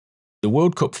The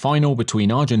World Cup final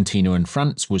between Argentina and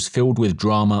France was filled with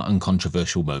drama and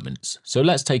controversial moments, so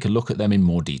let's take a look at them in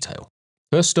more detail.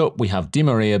 First up, we have Di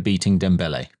Maria beating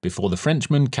Dembele before the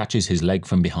Frenchman catches his leg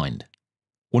from behind.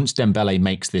 Once Dembele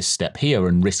makes this step here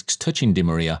and risks touching Di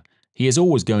Maria, he is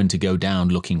always going to go down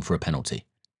looking for a penalty.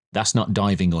 That's not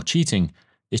diving or cheating,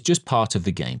 it's just part of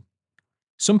the game.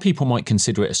 Some people might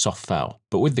consider it a soft foul,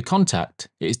 but with the contact,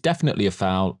 it is definitely a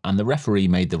foul and the referee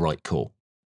made the right call.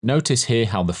 Notice here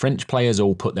how the French players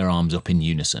all put their arms up in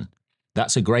unison.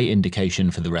 That's a great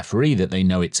indication for the referee that they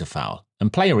know it's a foul,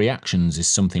 and player reactions is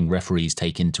something referees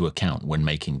take into account when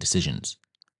making decisions.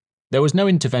 There was no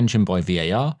intervention by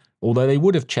VAR, although they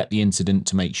would have checked the incident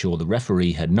to make sure the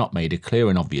referee had not made a clear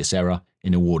and obvious error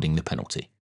in awarding the penalty.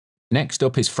 Next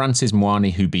up is France's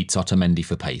Muani, who beats Otamendi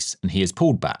for pace, and he is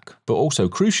pulled back, but also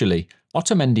crucially,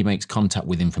 Otamendi makes contact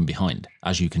with him from behind,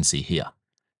 as you can see here.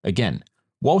 Again,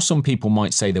 while some people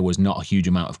might say there was not a huge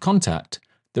amount of contact,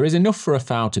 there is enough for a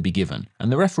foul to be given,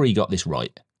 and the referee got this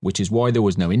right, which is why there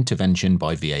was no intervention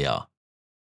by VAR.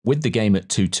 With the game at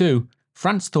 2-2,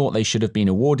 France thought they should have been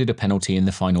awarded a penalty in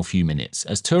the final few minutes,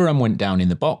 as Thuram went down in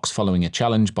the box following a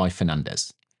challenge by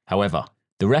Fernandez. However,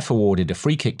 the ref awarded a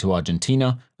free kick to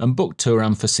Argentina and booked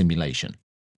Thuram for simulation.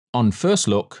 On first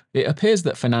look, it appears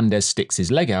that Fernandez sticks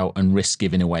his leg out and risks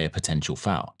giving away a potential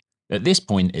foul. At this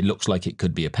point, it looks like it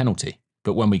could be a penalty.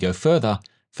 But when we go further,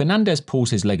 Fernandez pulls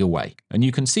his leg away, and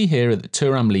you can see here that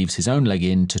Thuram leaves his own leg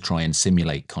in to try and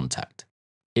simulate contact.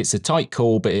 It's a tight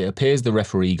call, but it appears the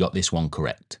referee got this one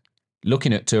correct.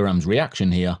 Looking at Thuram's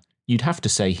reaction here, you'd have to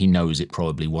say he knows it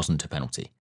probably wasn't a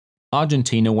penalty.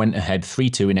 Argentina went ahead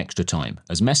 3-2 in extra time,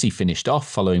 as Messi finished off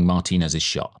following Martinez's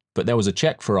shot, but there was a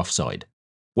check for offside.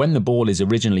 When the ball is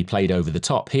originally played over the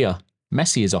top here,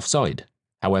 Messi is offside.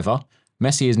 However,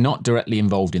 Messi is not directly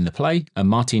involved in the play, and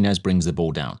Martinez brings the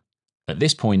ball down. At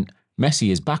this point,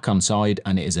 Messi is back onside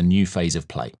and it is a new phase of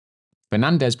play.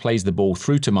 Fernandez plays the ball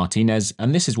through to Martinez,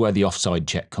 and this is where the offside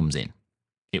check comes in.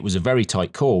 It was a very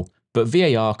tight call, but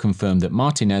VAR confirmed that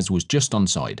Martinez was just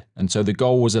onside, and so the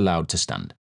goal was allowed to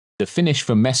stand. The finish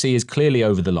from Messi is clearly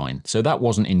over the line, so that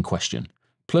wasn't in question.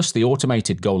 Plus, the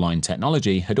automated goal line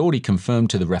technology had already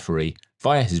confirmed to the referee,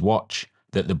 via his watch,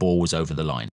 that the ball was over the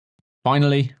line.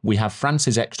 Finally, we have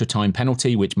France's extra time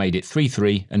penalty, which made it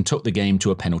 3-3 and took the game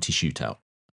to a penalty shootout.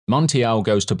 Montiel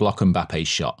goes to block Mbappe's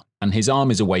shot, and his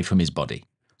arm is away from his body.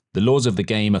 The laws of the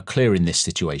game are clear in this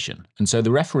situation, and so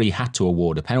the referee had to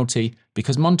award a penalty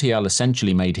because Montiel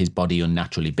essentially made his body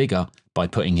unnaturally bigger by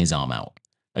putting his arm out.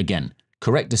 Again,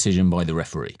 correct decision by the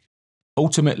referee.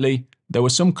 Ultimately, there were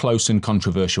some close and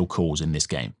controversial calls in this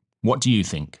game. What do you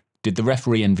think? Did the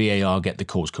referee and VAR get the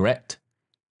calls correct?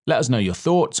 Let us know your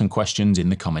thoughts and questions in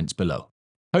the comments below.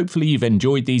 Hopefully you've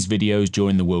enjoyed these videos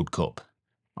during the World Cup.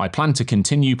 I plan to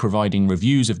continue providing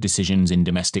reviews of decisions in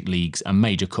domestic leagues and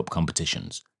major cup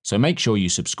competitions, so make sure you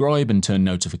subscribe and turn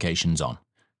notifications on.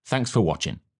 Thanks for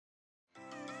watching.